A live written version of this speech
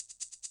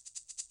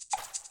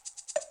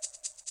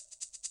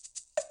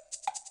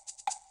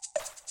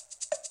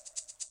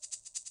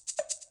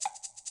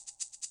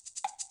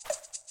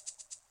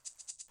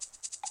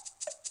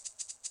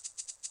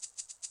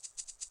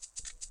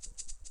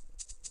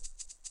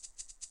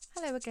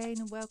Hello again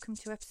and welcome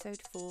to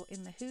episode 4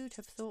 in the Who'd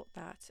Have Thought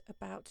That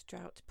About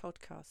Drought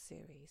podcast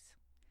series.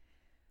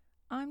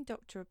 I'm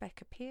Dr.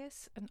 Rebecca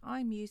Pearce and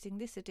I'm using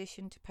this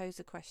edition to pose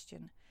a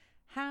question.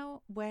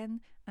 How, when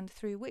and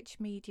through which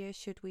media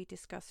should we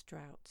discuss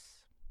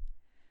droughts?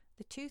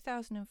 The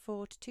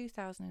 2004 to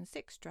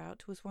 2006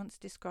 drought was once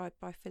described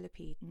by Philip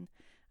Eden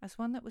as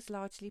one that was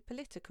largely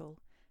political,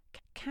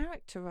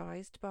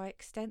 characterised by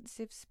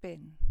extensive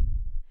spin.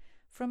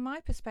 From my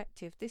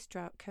perspective, this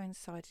drought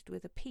coincided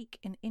with a peak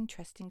in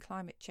interest in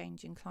climate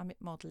change and climate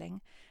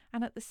modelling,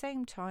 and at the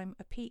same time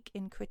a peak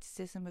in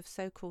criticism of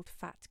so-called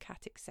fat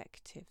cat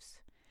executives.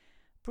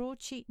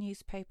 Broadsheet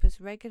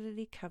newspapers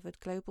regularly covered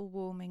global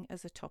warming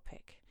as a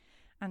topic,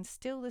 and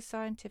still the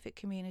scientific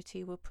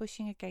community were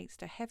pushing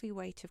against a heavy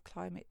weight of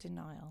climate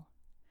denial.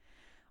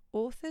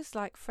 Authors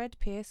like Fred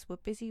Pearce were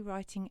busy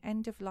writing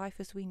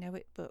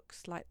end-of-life-as-we-know-it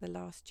books like The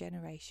Last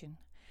Generation,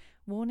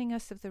 warning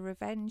us of the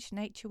revenge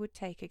nature would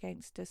take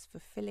against us for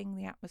filling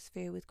the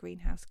atmosphere with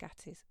greenhouse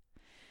gases,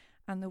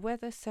 and the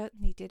weather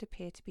certainly did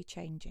appear to be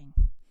changing.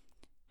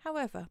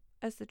 However,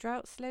 as the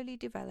drought slowly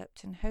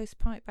developed and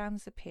hosepipe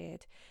bans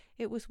appeared,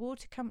 it was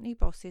water company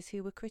bosses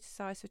who were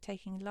criticised for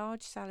taking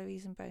large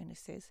salaries and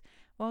bonuses,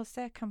 whilst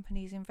their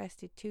companies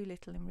invested too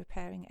little in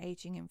repairing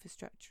ageing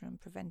infrastructure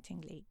and preventing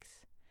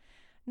leaks.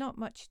 Not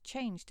much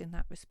changed in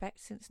that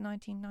respect since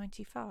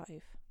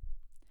 1995.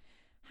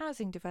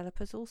 Housing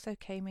developers also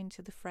came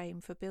into the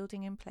frame for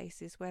building in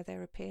places where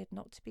there appeared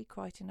not to be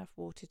quite enough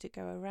water to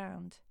go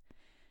around.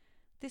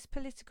 This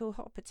political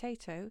hot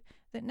potato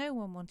that no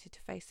one wanted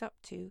to face up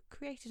to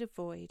created a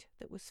void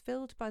that was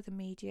filled by the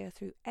media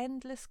through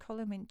endless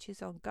column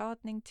inches on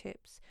gardening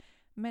tips,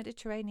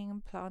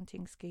 Mediterranean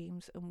planting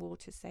schemes and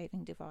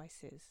water-saving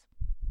devices.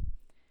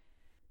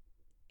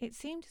 It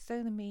seemed as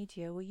though the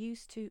media were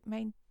used to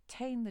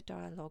maintain the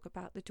dialogue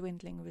about the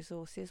dwindling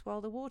resources,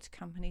 while the water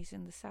companies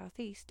in the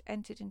southeast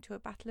entered into a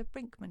battle of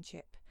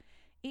brinkmanship,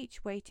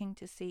 each waiting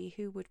to see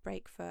who would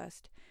break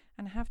first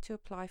and have to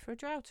apply for a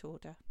drought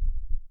order.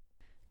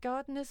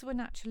 Gardeners were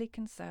naturally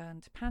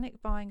concerned, panic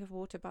buying of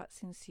water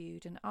butts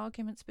ensued, and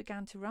arguments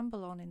began to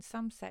rumble on in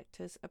some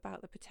sectors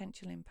about the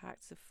potential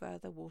impacts of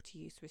further water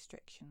use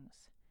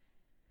restrictions.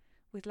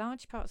 With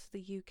large parts of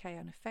the UK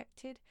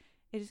unaffected,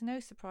 it is no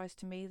surprise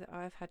to me that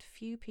I have had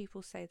few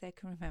people say they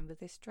can remember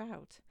this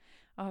drought.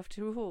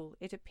 After all,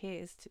 it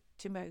appears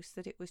to most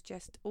that it was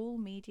just all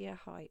media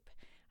hype,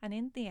 and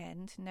in the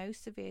end no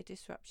severe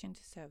disruption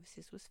to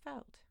services was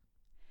felt.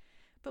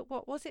 But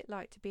what was it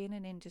like to be in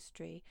an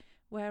industry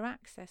where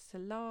access to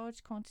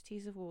large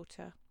quantities of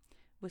water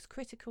was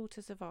critical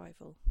to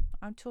survival?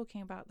 I'm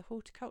talking about the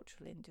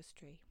horticultural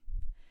industry.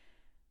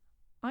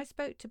 I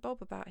spoke to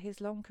Bob about his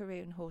long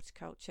career in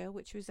horticulture,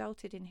 which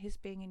resulted in his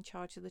being in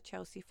charge of the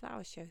Chelsea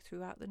Flower Show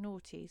throughout the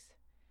noughties.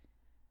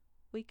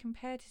 We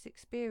compared his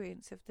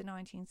experience of the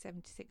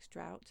 1976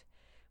 drought,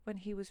 when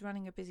he was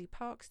running a busy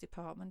parks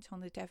department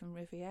on the Devon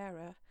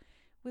Riviera,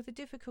 with the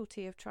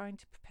difficulty of trying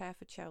to prepare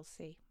for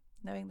Chelsea,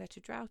 knowing that a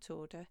drought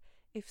order,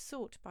 if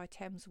sought by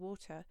Thames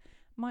Water,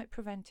 might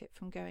prevent it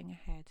from going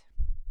ahead.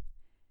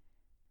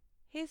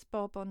 Here's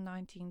Bob on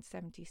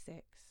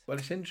 1976. Well,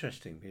 it's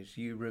interesting because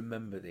you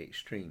remember the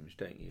extremes,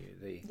 don't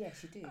you?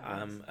 Yes, you do.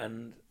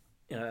 And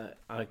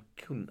I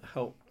couldn't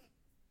help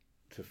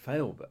to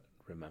fail but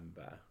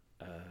remember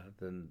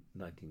the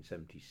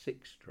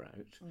 1976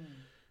 drought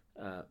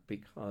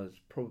because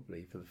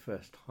probably for the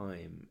first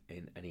time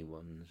in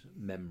anyone's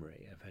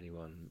memory of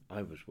anyone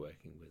I was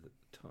working with at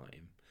the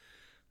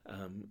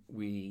time,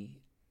 we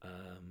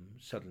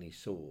suddenly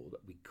saw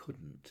that we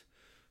couldn't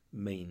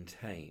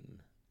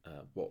maintain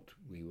what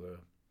we were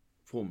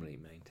formerly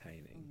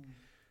maintaining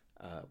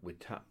with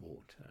tap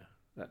water.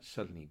 That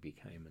suddenly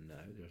became a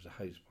no. There was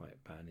a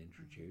hosepipe ban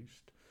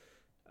introduced.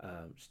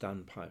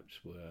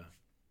 Standpipes were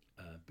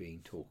being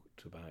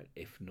talked about,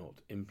 if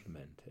not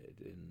implemented,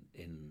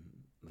 in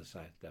the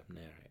South Devon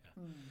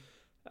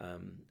area.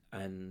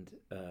 And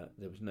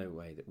there was no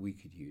way that we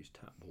could use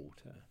tap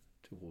water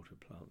to water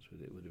plants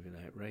with it. It would have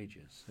been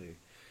outrageous. So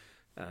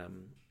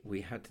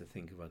we had to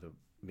think of other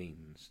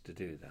means to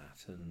do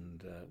that,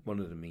 and one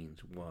of the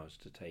means was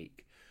to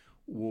take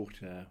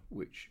water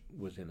which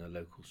was in a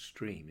local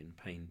stream in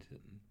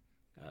Paynton,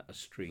 a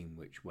stream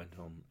which went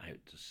on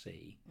out to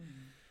sea,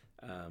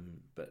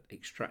 but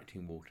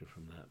extracting water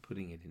from that,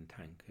 putting it in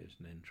tankers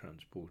and then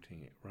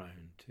transporting it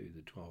round to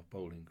the 12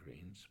 bowling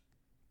greens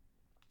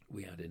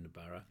we had in the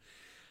borough,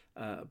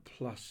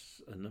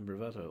 plus a number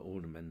of other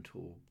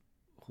ornamental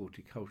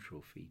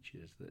horticultural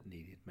features that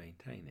needed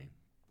maintaining.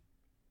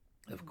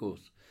 Of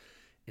course,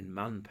 in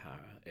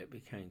manpower, it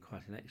became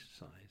quite an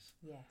exercise.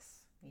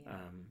 Yes.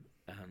 Yeah.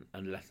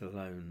 And let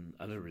alone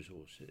other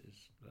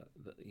resources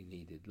that you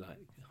needed,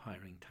 like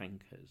hiring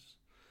tankers.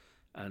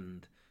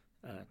 And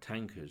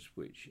tankers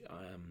which,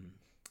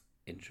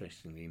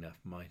 interestingly enough,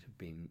 might have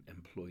been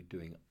employed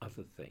doing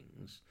other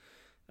things.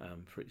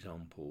 For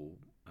example,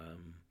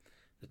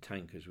 the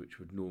tankers which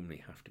would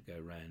normally have to go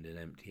round and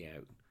empty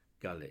out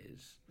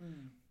gullies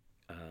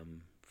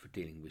for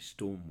dealing with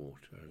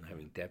stormwater and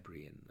having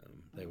debris in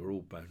them. They were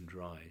all bone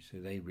dry, so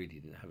they really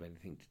didn't have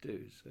anything to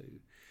do. So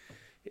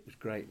it was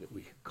great that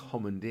we could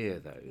commandeer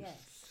those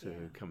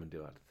to come and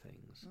do other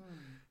things.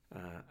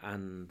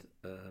 And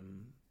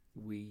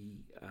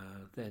we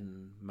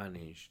then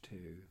managed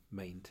to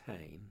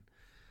maintain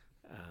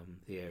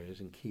the areas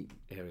and keep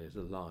areas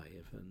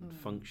alive and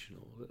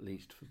functional, at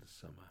least for the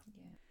summer.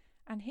 Yeah.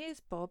 And here's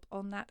Bob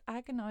on that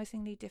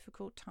agonisingly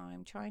difficult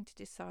time trying to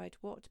decide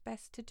what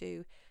best to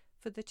do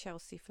for the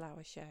Chelsea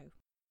Flower Show.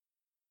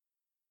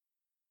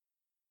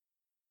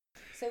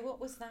 So what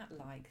was that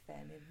like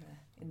then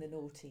in the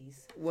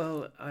noughties?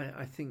 Well,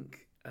 I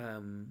think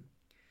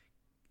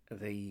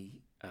the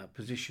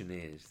position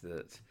is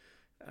that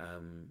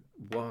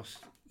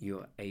whilst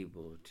you're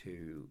able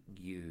to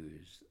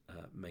use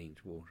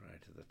mains water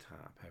out of the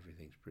tap,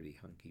 everything's pretty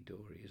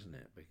hunky-dory, isn't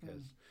it?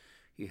 Because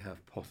you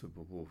have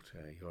potable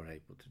water, you're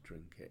able to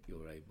drink it,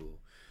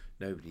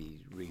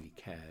 nobody really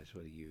cares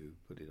whether you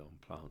put it on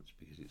plants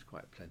because it's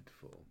quite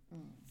plentiful.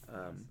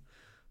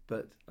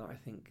 But I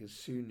think as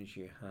soon as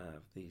you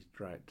have these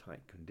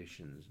drought-type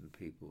conditions and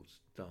people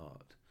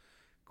start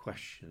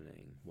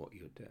questioning what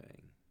you're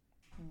doing,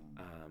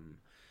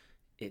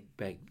 it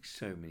begs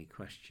so many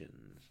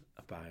questions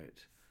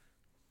about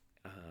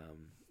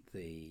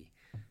the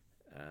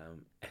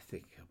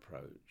ethic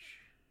approach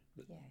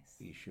that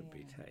you should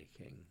be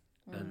taking.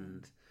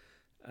 And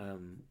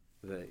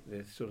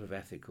the sort of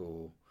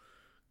ethical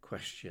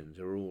questions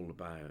are all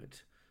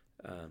about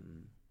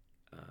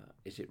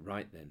is it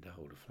right then to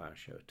hold a flower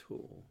show at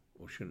all,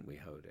 or shouldn't we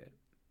hold it?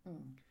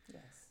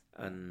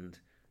 And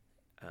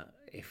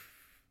if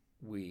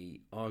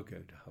we are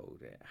going to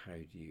hold it, how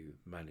do you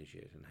manage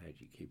it and how do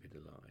you keep it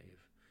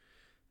alive?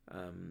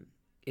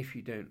 If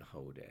you don't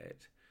hold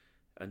it,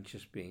 and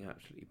just being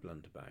absolutely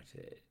blunt about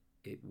it,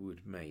 it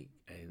would make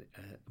a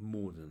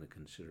more than a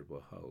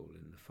considerable hole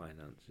in the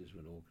finances of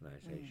an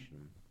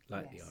organisation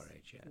like the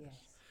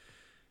RHS,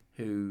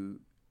 who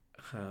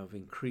have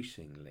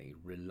increasingly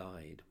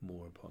relied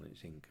more upon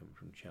its income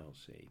from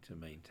Chelsea to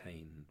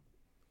maintain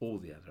all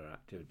the other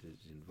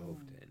activities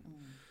involved in.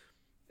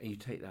 And you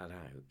take that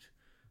out,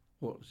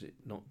 what is it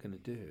not going to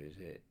do? Is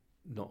it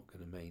not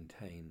going to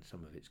maintain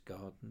some of its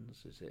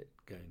gardens? Is it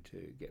going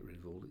to get rid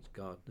of all its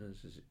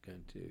gardeners? Is it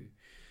going to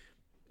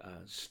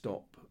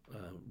stop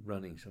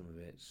running some of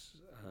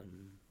its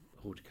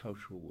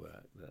horticultural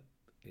work that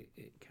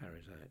it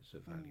carries out so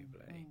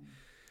valuably?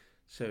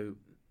 So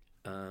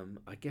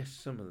I guess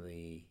some of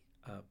the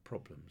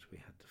problems we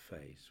had to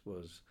face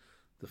was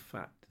the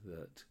fact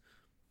that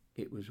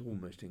it was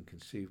almost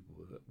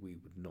inconceivable that we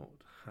would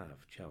not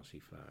have Chelsea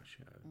Flower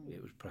Show. It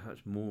was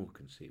perhaps more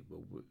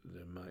conceivable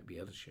there might be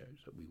other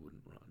shows that we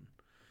wouldn't run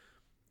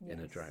in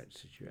a drought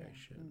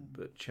situation.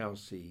 But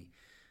Chelsea,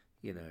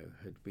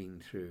 had been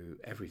through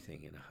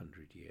everything in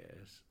 100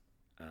 years.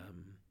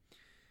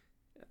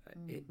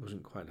 It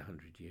wasn't quite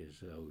 100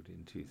 years old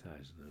in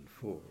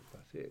 2004,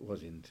 but it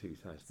was in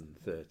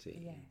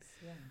 2013.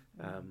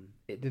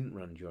 It didn't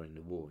run during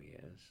the war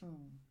years,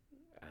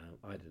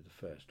 either the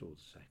first or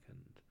the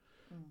second.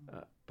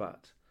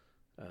 But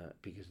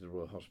because the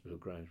Royal Hospital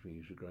grounds were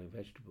used for growing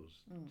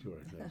vegetables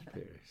during those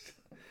periods.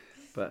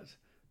 But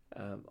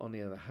on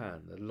the other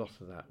hand, a lot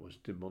of that was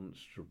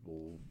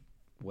demonstrable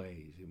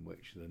ways in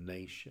which the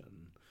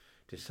nation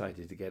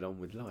decided to get on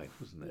with life,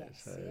 wasn't it?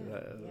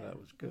 That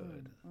was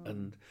good.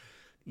 And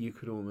you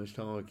could almost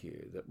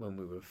argue that when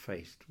we were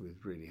faced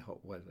with really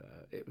hot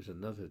weather, it was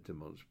another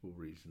demonstrable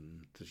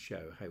reason to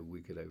show how we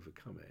could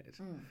overcome it.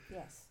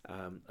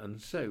 And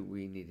so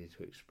we needed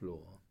to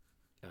explore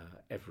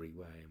every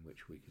way in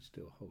which we could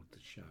still hold the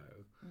show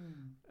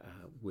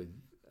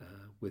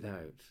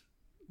without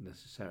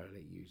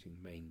necessarily using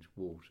mains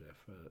water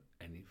for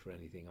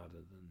anything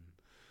other than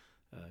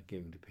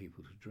giving to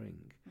people to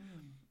drink.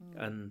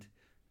 And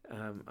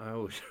I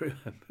always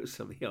remember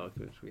some of the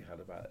arguments we had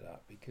about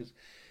that because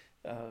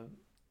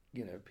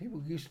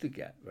people used to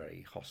get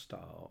very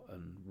hostile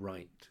and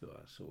write to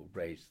us or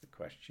raise the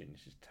question,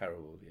 this is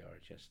terrible, the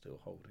RHS still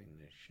holding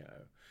this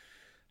show,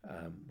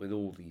 with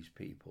all these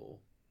people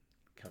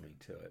coming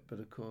to it. But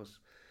of course,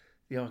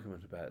 the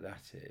argument about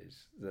that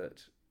is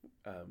that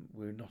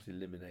we're not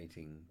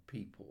eliminating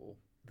people,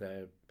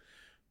 they're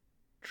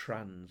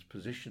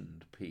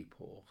trans-positioned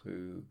people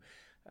who,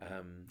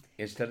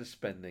 instead of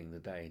spending the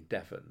day in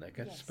Devon, they're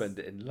going to spend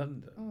it in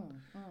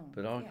London.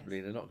 But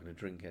arguably, they're not going to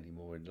drink any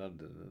more in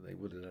London than they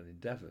would have done in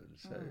Devon.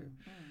 So,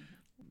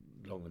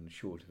 long and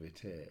short of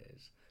it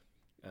is,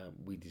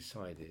 we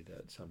decided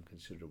at some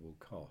considerable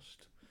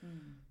cost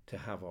to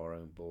have our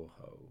own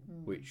borehole,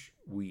 which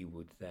we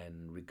would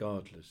then,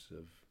 regardless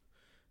of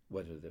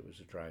whether there was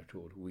a drought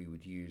order, we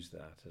would use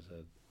that as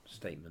a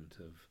statement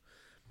of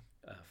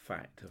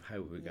fact of how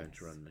we were going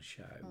to run the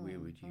show. We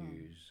would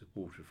use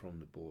water from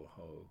the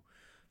borehole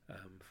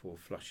for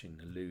flushing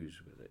the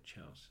loos with at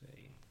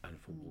Chelsea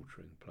and for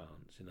watering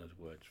plants, in other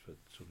words, for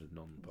sort of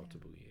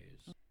non-potable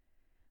use.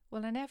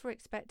 Well, I never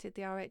expected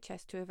the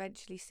RHS to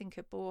eventually sink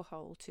a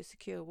borehole to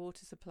secure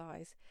water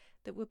supplies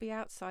that would be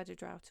outside a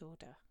drought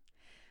order.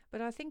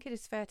 But I think it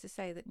is fair to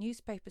say that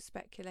newspaper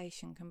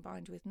speculation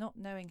combined with not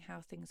knowing how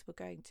things were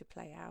going to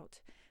play out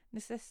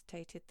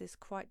necessitated this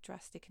quite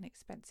drastic and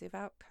expensive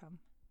outcome.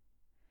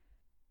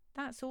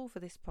 That's all for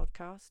this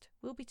podcast.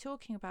 We'll be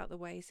talking about the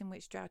ways in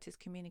which drought is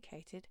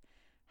communicated,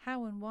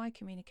 how and why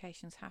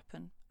communications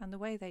happen and the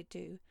way they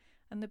do,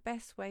 and the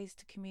best ways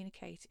to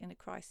communicate in a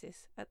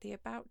crisis at the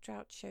About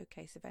Drought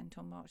Showcase event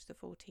on March the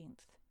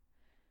 14th.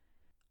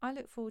 I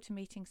look forward to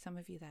meeting some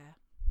of you there.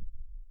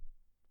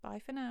 Bye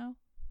for now.